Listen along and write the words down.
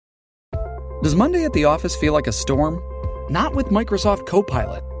Does Monday at the office feel like a storm? Not with Microsoft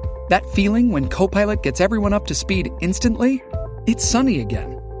Copilot. That feeling when Copilot gets everyone up to speed instantly? It's sunny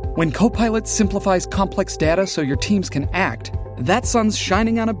again. When Copilot simplifies complex data so your teams can act, that sun's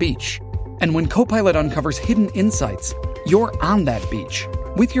shining on a beach. And when Copilot uncovers hidden insights, you're on that beach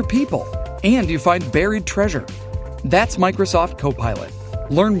with your people, and you find buried treasure. That's Microsoft Copilot.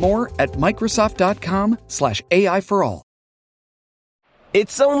 Learn more at Microsoft.com/AI for all.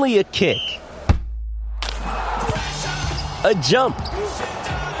 It's only a kick, a jump,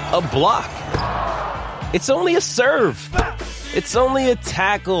 a block. It's only a serve. It's only a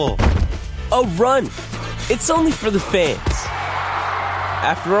tackle, a run. It's only for the fans.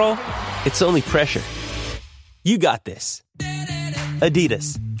 After all, it's only pressure. You got this.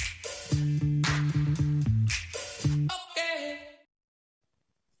 Adidas.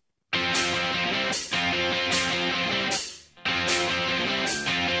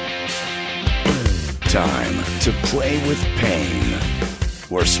 Time to play with pain,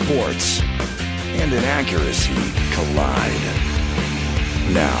 where sports and inaccuracy collide.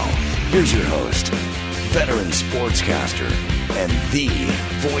 Now, here's your host, veteran sportscaster, and the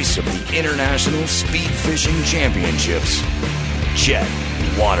voice of the International Speed Fishing Championships, Jet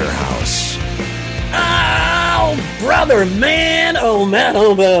Waterhouse. Oh, brother, man. Oh, man.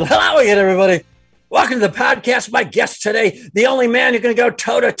 Oh, man. Hello again, everybody. Welcome to the podcast. My guest today, the only man who's going to go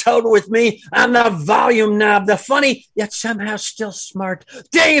toe-to-toe with me on the volume knob, the funny, yet somehow still smart,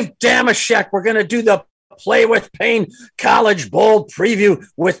 Dave Dameshek. We're going to do the Play with Pain College Bowl preview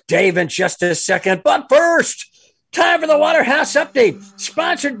with Dave in just a second. But first, time for the Waterhouse Update,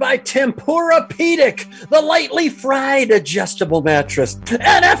 sponsored by Tempur-Pedic, the lightly fried adjustable mattress.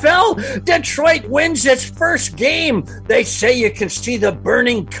 NFL, Detroit wins its first game. They say you can see the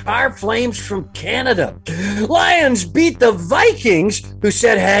burning car flames from Canada. Lions beat the Vikings, who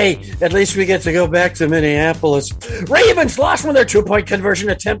said, hey, at least we get to go back to Minneapolis. Ravens lost when their two-point conversion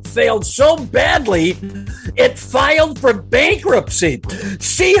attempt failed so badly, it filed for bankruptcy.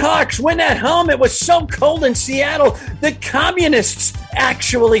 Seahawks win at home. It was so cold in Seattle, the communists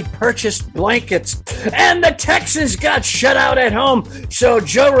actually purchased blankets, and the Texans got shut out at home, so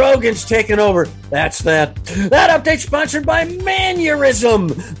Joe Rogan's taken over. That's that. That update sponsored by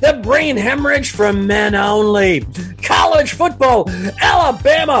Manurism, the brain hemorrhage for men only. College football,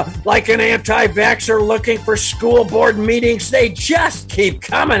 Alabama, like an anti-vaxxer looking for school board meetings, they just keep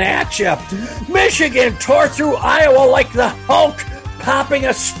coming at you. Michigan tore through Iowa like the Hulk, popping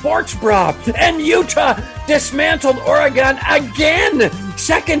a sports bra, and Utah dismantled Oregon again,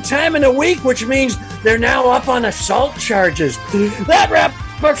 second time in a week, which means they're now up on assault charges. That wrap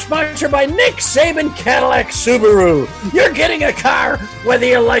up sponsored by Nick Saban Cadillac Subaru. You're getting a car whether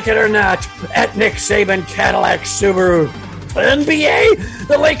you like it or not at Nick Saban Cadillac Subaru. NBA,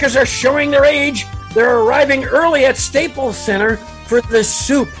 the Lakers are showing their age. They're arriving early at Staples Center for the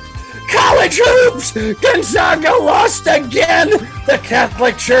soup. College hoops! Gonzaga lost again! The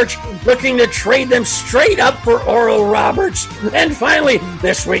Catholic Church looking to trade them straight up for Oral Roberts. And finally,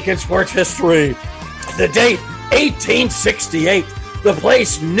 this week in sports history, the date, 1868. The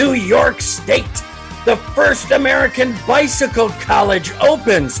place, New York State. The first American bicycle college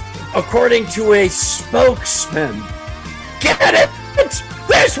opens, according to a spokesman. Get it?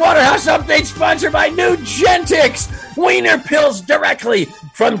 This Waterhouse Update sponsored by Nugentix. Wiener pills directly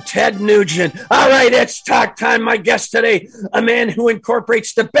from Ted Nugent. All right, it's talk time. My guest today, a man who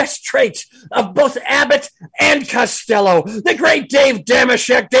incorporates the best traits of both Abbott and Costello, the great Dave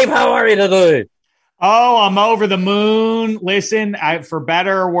Dameshek. Dave, how are you today? Oh, I'm over the moon. Listen, for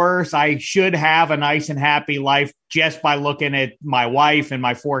better or worse, I should have a nice and happy life just by looking at my wife and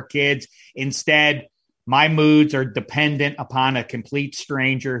my 4 kids. Instead, my moods are dependent upon a complete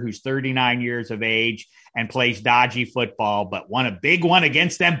stranger who's 39 years of age and plays dodgy football, but won a big one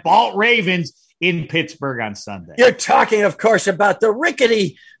against them Balt Ravens in Pittsburgh on Sunday. You're talking, of course, about the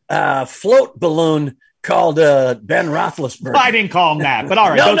rickety float balloon called Ben Roethlisberger. I didn't call him that, but all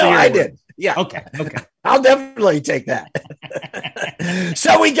right. No, I did. Yeah. Okay. I'll definitely take that.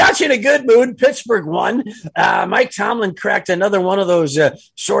 So we got you in a good mood. Pittsburgh won. Mike Tomlin cracked another one of those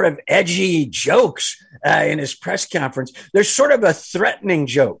sort of edgy jokes in his press conference. They're sort of a threatening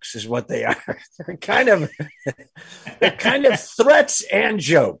jokes is what they are. They're kind of threats and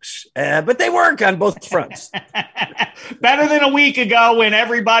jokes, but they work on both fronts. Better than a week ago when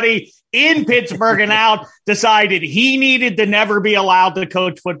everybody in Pittsburgh and out decided he needed to never be allowed to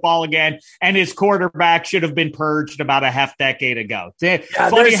coach football again, and his quarterback should have been purged about a half decade ago.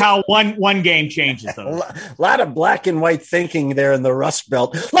 Funny how one game changes those. A lot of black and white thinking there in the Rust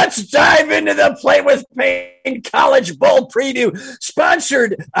Belt. Let's dive into the Play with Pain College Bowl preview,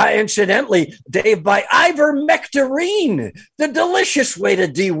 sponsored, incidentally, Dave, by ivermectin, the delicious way to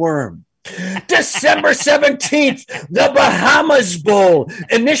deworm. December 17th, the Bahamas Bowl,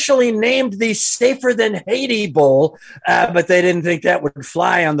 initially named the Safer Than Haiti Bowl, but they didn't think that would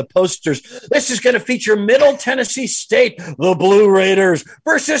fly on the posters. This is going to feature Middle Tennessee State, the Blue Raiders,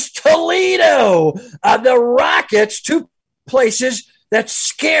 versus Toledo, the Rockets, two places that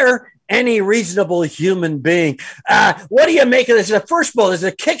scare any reasonable human being. What do you make of this? The first bowl is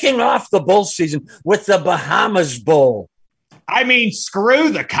kicking off the bowl season with the Bahamas Bowl. I mean, screw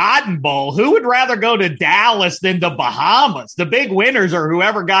the Cotton Bowl. Who would rather go to Dallas than the Bahamas? The big winners are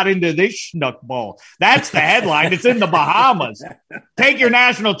whoever got into this Schnook Bowl. That's the headline. It's in the Bahamas. Take your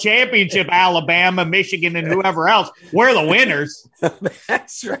national championship, Alabama, Michigan, and whoever else. We're the winners.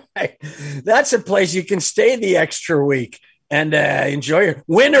 That's right. That's a place you can stay the extra week and enjoy it.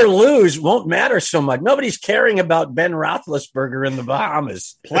 Win or lose won't matter so much. Nobody's caring about Ben Roethlisberger in the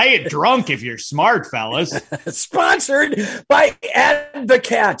Bahamas. Play it drunk if you're smart, fellas. Sponsored by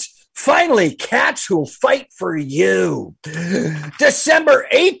Advocats. Finally, cats who'll fight for you. December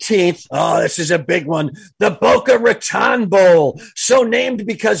 18th. Oh, this is a big one. The Boca Raton Bowl. So named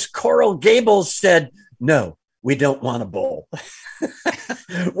because Coral Gables said, no, we don't want a bowl.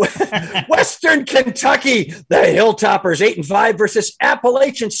 Western Kentucky, the Hilltoppers 8-5 versus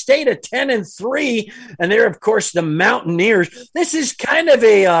Appalachian State at 10-3, and they're of course the Mountaineers. This is kind of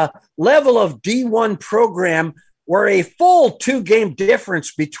a level of D1 program where a full 2-game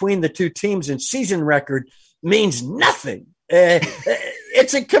difference between the two teams in season record means nothing.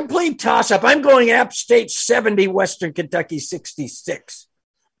 It's a complete toss-up. I'm going App State 70, Western Kentucky 66.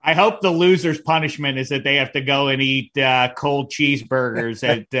 I hope the loser's punishment is that they have to go and eat cold cheeseburgers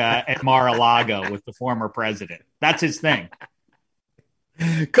at Mar-a-Lago with the former president. That's his thing.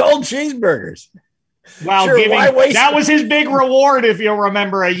 Cold cheeseburgers. Well, sure, that was his big reward, if you'll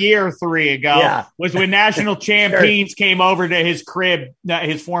remember, a year or 3 ago, was when national champions came over to his crib,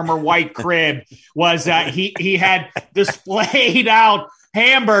 his former white crib, was he had displayed out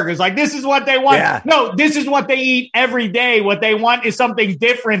hamburgers. Like, this is what they want. Yeah. No, this is what they eat every day. What they want is something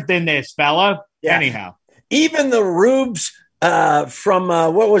different than this, fella. Yeah. Anyhow. Even the rubes from,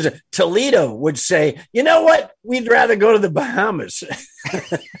 what was it, Toledo would say, you know what? We'd rather go to the Bahamas.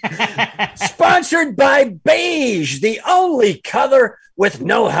 Sponsored by Beige, the only color with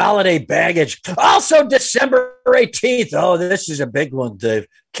no holiday baggage. Also, December 18th. Oh, this is a big one, Dave.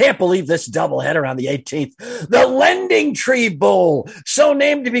 Can't believe this doubleheader on the 18th. The Lending Tree Bowl, so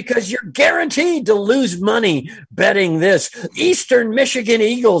named because you're guaranteed to lose money betting this. Eastern Michigan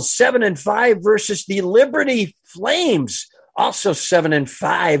Eagles 7-5 versus the Liberty Flames, also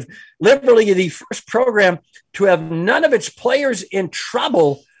 7-5. Liberty, the first program to have none of its players in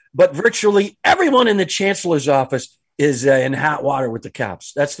trouble, but virtually everyone in the chancellor's office is in hot water with the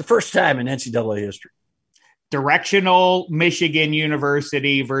cops. That's the first time in NCAA history. Directional Michigan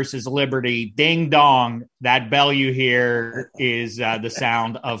University versus Liberty. Ding dong. That bell you hear is the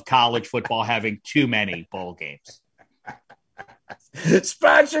sound of college football having too many bowl games.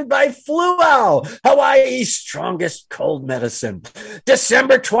 Sponsored by Fluval, Hawaii's strongest cold medicine.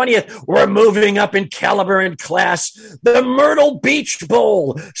 December 20th, we're moving up in caliber and class. The Myrtle Beach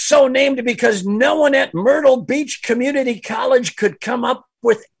Bowl, so named because no one at Myrtle Beach Community College could come up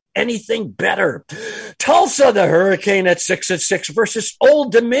with anything better. Tulsa, the Hurricane at 6-6 versus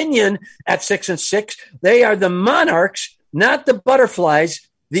Old Dominion at 6-6. They are the Monarchs, not the Butterflies,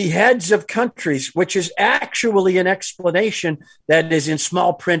 the heads of countries, which is actually an explanation that is in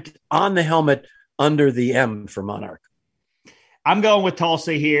small print on the helmet under the M for Monarch. I'm going with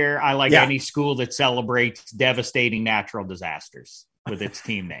Tulsa here. I like any school that celebrates devastating natural disasters with its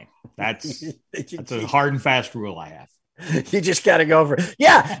team name. That's a hard and fast rule I have. You just got to go for it.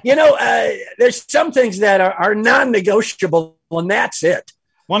 Yeah, there's some things that are non-negotiable, and that's it.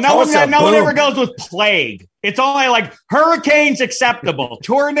 Well, no one ever goes with plague. It's only like hurricanes acceptable,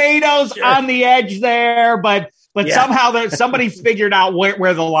 tornadoes on the edge there, but somehow somebody figured out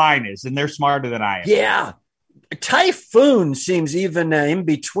where the line is, and they're smarter than I am. Yeah. Typhoon seems even in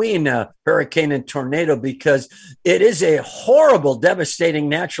between hurricane and tornado because it is a horrible, devastating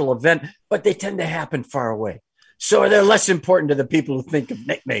natural event, but they tend to happen far away. So they're less important to the people who think of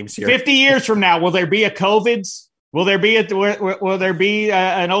nicknames here. 50 years from now, will there be a COVIDs? Will there be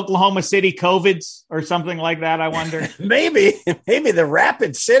an Oklahoma City COVIDs or something like that? I wonder. Maybe the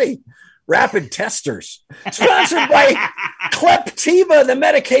Rapid City Rapid Testers, sponsored by Cleptiva, the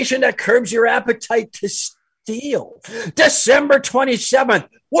medication that curbs your appetite to steal. December 27th.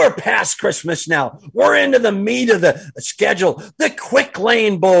 We're past Christmas now. We're into the meat of the schedule. The Quick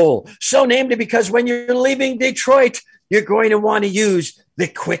Lane Bowl, so named because when you're leaving Detroit, you're going to want to use the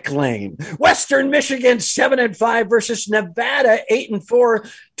Quick Lane. Western Michigan 7-5 versus Nevada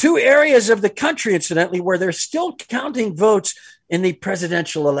 8-4. Two areas of the country, incidentally, where they're still counting votes in the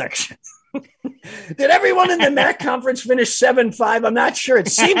presidential election. Did everyone in the MAC conference finish 7-5? I'm not sure. It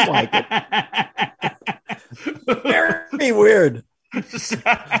seems like it. Very weird.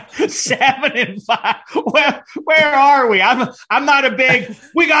 7-5. Where are we? I'm not a big.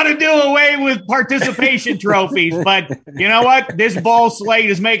 We got to do away with participation trophies, but you know what? This bowl slate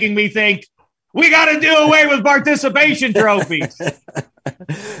is making me think we got to do away with participation trophies.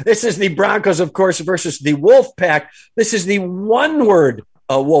 This is the Broncos, of course, versus the Wolfpack. This is the one-word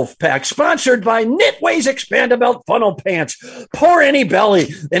Wolfpack, sponsored by Knitways Expandabelt Funnel Pants. Pour any belly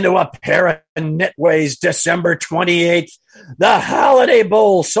into a pair of Knitways. December 28th, the Holiday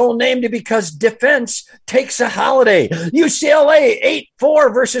Bowl, so named because defense takes a holiday. UCLA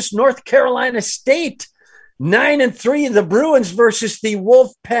 8-4 versus North Carolina State. 9-3, the Bruins versus the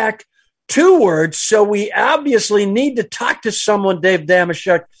Wolfpack. Two words, so we obviously need to talk to someone, Dave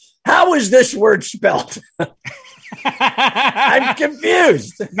Damashek. How is this word spelled? I'm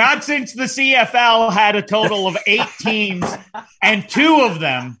confused. Not since the CFL had a total of 8 teams, and 2 of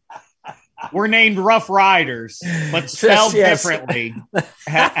them were named Rough Riders, but spelled differently.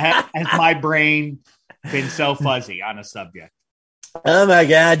 Has my brain been so fuzzy on a subject? Oh, my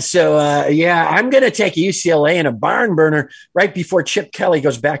God. So, I'm going to take UCLA in a barn burner right before Chip Kelly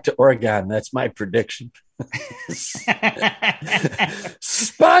goes back to Oregon. That's my prediction.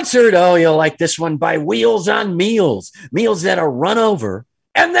 Sponsored, you'll like this one, by Wheels on Meals. Meals that are run over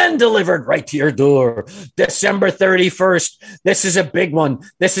and then delivered right to your door. December 31st. This is a big one.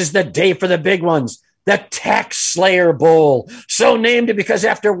 This is the day for the big ones. The Tax Slayer Bowl, so named because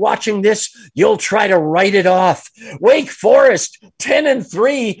after watching this, you'll try to write it off. Wake Forest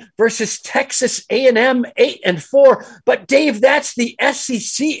 10-3 versus Texas A&M 8-4. But Dave, that's the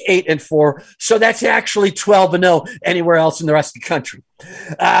SEC 8-4, so that's actually 12-0 anywhere else in the rest of the country.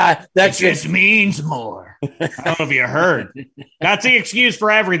 That just means more. I don't know if you heard. That's the excuse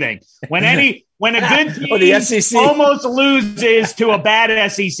for everything. When a good team the SEC almost loses to a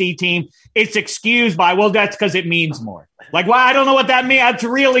bad SEC team, it's excused by, well, that's because it means more. Like, well, I don't know what that means. That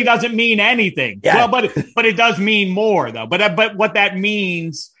really doesn't mean anything. Yeah. Well, but it does mean more, though. But what that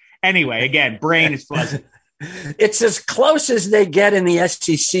means, anyway, again, brain is fuzzy. It's as close as they get in the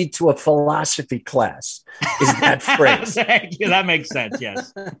SEC to a philosophy class, is that phrase. Yeah, that makes sense,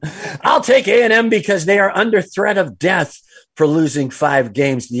 yes. I'll take A&M because they are under threat of death for losing 5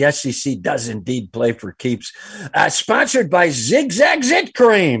 games. The SEC does indeed play for keeps. Sponsored by Zigzag Zit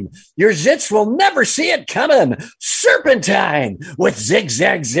Cream. Your zits will never see it coming. Serpentine with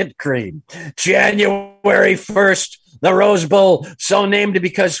Zigzag Zit Cream. January 1st. The Rose Bowl, so named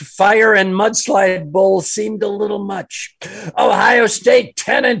because Fire and Mudslide Bowl seemed a little much. Ohio State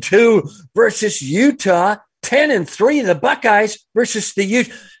 10-2 versus Utah 10-3. The Buckeyes versus the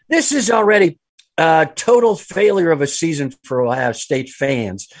Ute. This is already a total failure of a season for Ohio State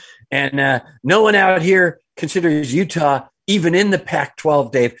fans, and no one out here considers Utah even in the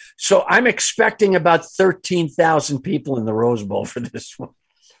Pac-12, Dave. So I'm expecting about 13,000 people in the Rose Bowl for this one.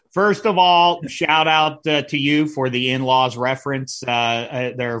 First of all, shout out to you for the in-laws reference.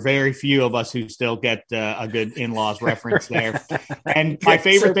 There are very few of us who still get a good in-laws reference there. And my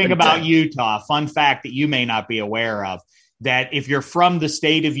favorite thing about Utah, fun fact that you may not be aware of, that if you're from the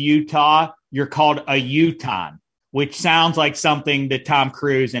state of Utah, you're called a Utahn, which sounds like something that Tom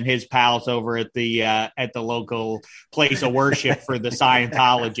Cruise and his pals over at the local place of worship for the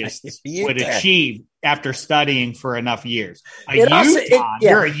Scientologists would achieve after studying for enough years.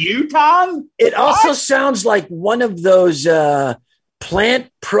 You're a Utah? It also sounds like one of those plant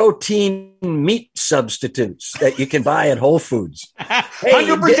protein meat substitutes that you can buy at Whole Foods.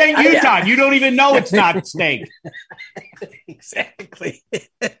 100% Utah. You don't even know it's not steak. Exactly.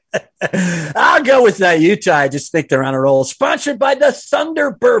 I'll go with Utah. I just think they're on a roll. Sponsored by the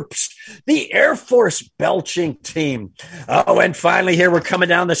Thunder Burps, the Air Force belching team. Oh, and finally here, we're coming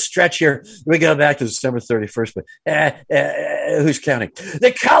down the stretch here. We go back to December 31st, but who's counting?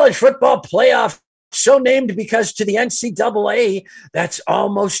 The college football playoff so named because to the NCAA, that's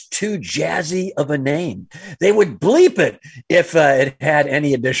almost too jazzy of a name. They would bleep it if it had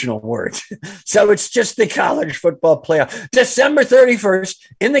any additional words. So it's just the college football playoff. December 31st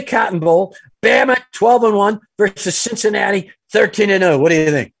in the Cotton Bowl, Bama 12-1 versus Cincinnati 13-0. What do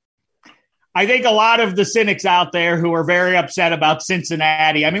you think? I think a lot of the cynics out there who are very upset about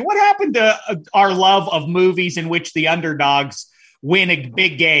Cincinnati. I mean, what happened to our love of movies in which the underdogs win a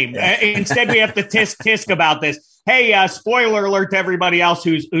big game? Instead, we have to tisk about this. Hey, spoiler alert to everybody else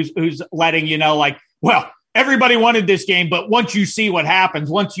who's letting you know, like, well, everybody wanted this game, but once you see what happens,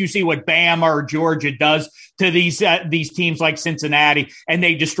 once you see what Bama or Georgia does to these teams like Cincinnati and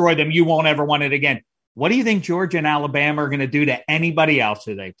they destroy them, you won't ever want it again. What do you think Georgia and Alabama are going to do to anybody else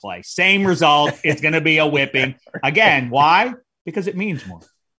who they play? Same result. It's going to be a whipping. Again, why? Because it means more.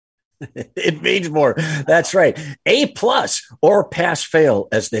 It means more. That's right. A+ or pass fail,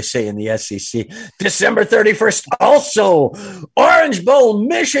 as they say in the SEC. December 31st. Also, Orange Bowl,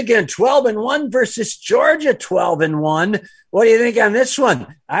 Michigan 12-1 versus Georgia 12-1. What do you think on this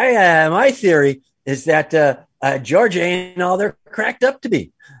one? My theory is that Georgia ain't all they're cracked up to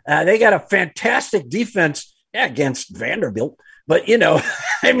be. They got a fantastic defense against Vanderbilt. But,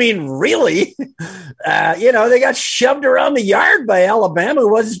 I mean, really, they got shoved around the yard by Alabama,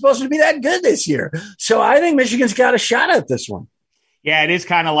 who wasn't supposed to be that good this year. So I think Michigan's got a shot at this one. Yeah, it is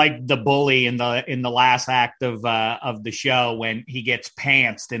kind of like the bully in the last act of the show when he gets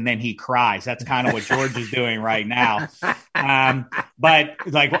pantsed and then he cries. That's kind of what George is doing right now. But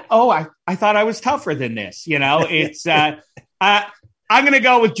like, I thought I was tougher than this. It's I'm going to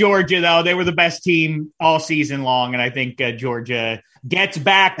go with Georgia, though. They were the best team all season long, and I think Georgia gets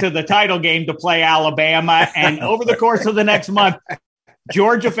back to the title game to play Alabama. And over the course of the next month,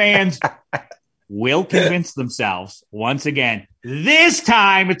 Georgia fans will convince themselves once again, this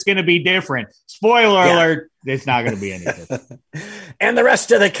time it's going to be different. Spoiler alert, it's not going to be any different. And the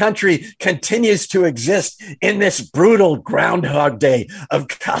rest of the country continues to exist in this brutal Groundhog Day of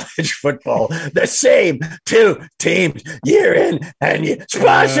college football. The same two teams year in and year.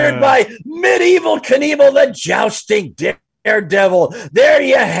 Sponsored by Medieval Knievel, the jousting Daredevil. There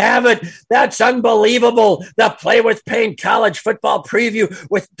you have it. That's unbelievable. The Play with Pain college football preview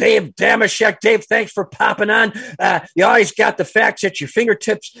with Dave Dameshek. Dave, thanks for popping on. You always got the facts at your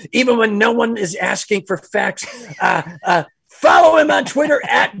fingertips, even when no one is asking for facts. Follow him on Twitter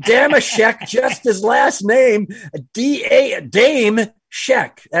at Dameshek, just his last name, Dame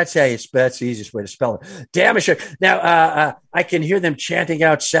Sheck. That's that's the easiest way to spell it. Dameshek. Now, I can hear them chanting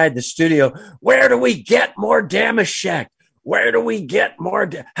outside the studio. Where do we get more Dameshek? Where do we get more?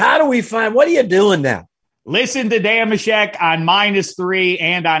 How do we find? What are you doing now? Listen to Dameshek on -3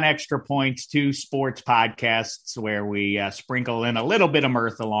 and on Extra Points, 2 sports podcasts where we sprinkle in a little bit of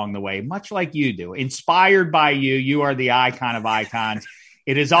mirth along the way, much like you do. Inspired by you. You are the icon of icons.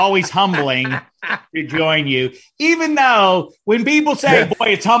 It is always humbling to join you, even though when people say, boy,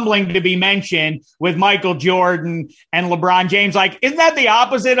 it's humbling to be mentioned with Michael Jordan and LeBron James, like, isn't that the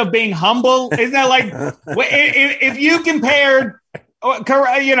opposite of being humble? Isn't that like, if you compared,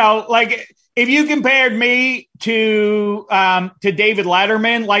 if you compared me to David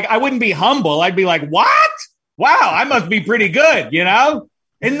Letterman, like, I wouldn't be humble. I'd be like, what? Wow, I must be pretty good,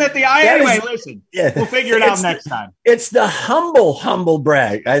 Isn't that the eye? Anyway, listen, we'll figure it out next time. It's the humble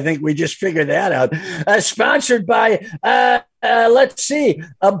brag. I think we just figured that out. Sponsored by, let's see,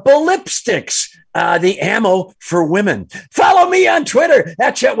 Ballipsticks, the ammo for women. Follow me on Twitter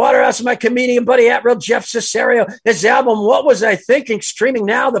at Chet Waterhouse, my comedian buddy at Real Jeff Cesario. His album, What Was I Thinking? Streaming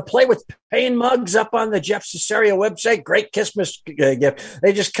now. The Play with Pain mugs up on the Jeff Cesario website. Great Christmas gift.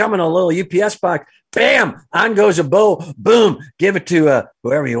 They just come in a little UPS box. Bam! On goes a bow. Boom! Give it to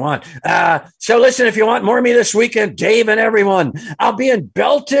whoever you want. So listen, if you want more of me this weekend, Dave and everyone, I'll be in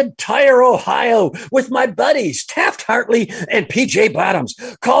Belted Tire, Ohio with my buddies Taft Hartley and PJ Bottoms,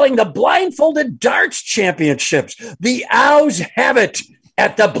 calling the Blindfolded Darts Championships. The Owls have it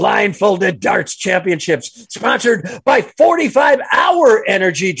at the Blindfolded Darts Championships, sponsored by 45-Hour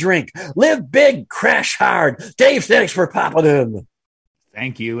Energy Drink. Live big, crash hard. Dave, thanks for popping in.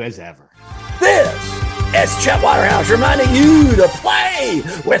 Thank you as ever. This is Chet Waterhouse reminding you to play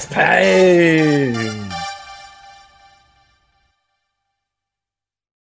with pain.